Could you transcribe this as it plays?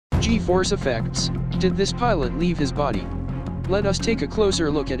G-force effects, did this pilot leave his body? Let us take a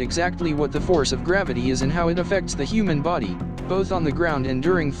closer look at exactly what the force of gravity is and how it affects the human body, both on the ground and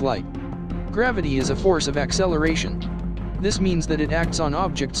during flight. Gravity is a force of acceleration. This means that it acts on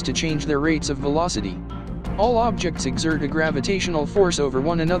objects to change their rates of velocity. All objects exert a gravitational force over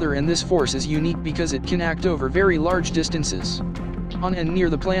one another, and this force is unique because it can act over very large distances. On and near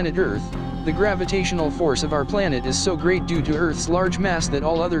the planet Earth, the gravitational force of our planet is so great due to Earth's large mass that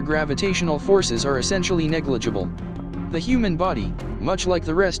all other gravitational forces are essentially negligible. The human body, much like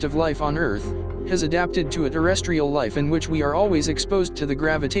the rest of life on Earth, has adapted to a terrestrial life in which we are always exposed to the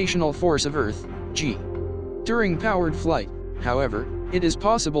gravitational force of Earth, g. During powered flight, however, it is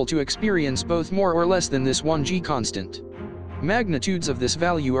possible to experience both more or less than this 1g constant. Magnitudes of this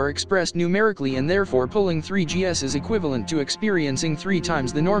value are expressed numerically, and therefore pulling 3gs is equivalent to experiencing 3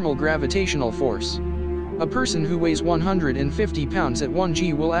 times the normal gravitational force. A person who weighs 150 pounds at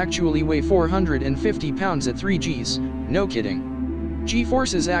 1g will actually weigh 450 pounds at 3gs, no kidding.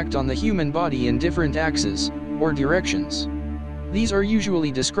 G-forces act on the human body in different axes, or directions. These are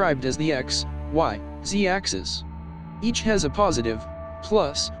usually described as the x, y, z axes. Each has a positive,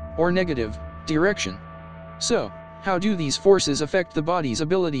 plus, or negative, direction. So, how do these forces affect the body's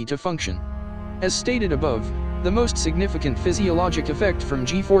ability to function? As stated above, the most significant physiologic effect from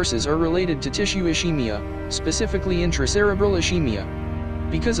G-forces are related to tissue ischemia, specifically intracerebral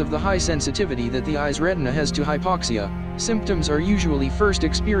ischemia. Because of the high sensitivity that the eye's retina has to hypoxia, symptoms are usually first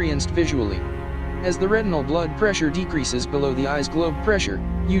experienced visually. As the retinal blood pressure decreases below the eye's globe pressure,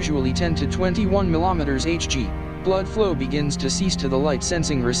 usually 10 to 21 mm Hg, blood flow begins to cease to the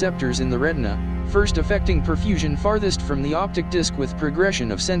light-sensing receptors in the retina, first affecting perfusion farthest from the optic disc with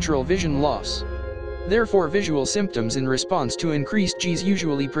progression of central vision loss. Therefore, visual symptoms in response to increased Gs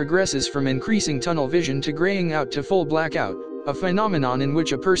usually progresses from increasing tunnel vision to graying out to full blackout, a phenomenon in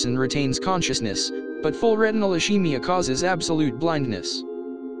which a person retains consciousness, but full retinal ischemia causes absolute blindness.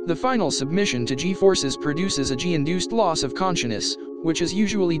 The final submission to G-forces produces a G-induced loss of consciousness, which is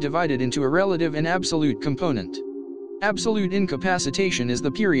usually divided into a relative and absolute component. Absolute incapacitation is the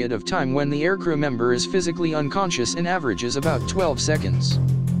period of time when the aircrew member is physically unconscious and averages about 12 seconds.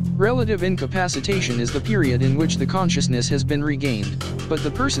 Relative incapacitation is the period in which the consciousness has been regained, but the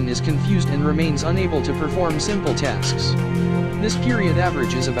person is confused and remains unable to perform simple tasks. This period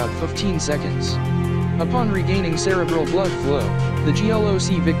averages about 15 seconds. Upon regaining cerebral blood flow, the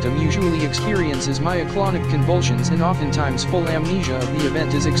GLOC victim usually experiences myoclonic convulsions, and oftentimes full amnesia of the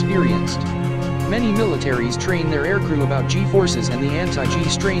event is experienced. Many militaries train their aircrew about G-forces and the anti-G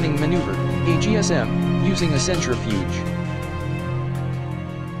straining maneuver, AGSM, using a centrifuge.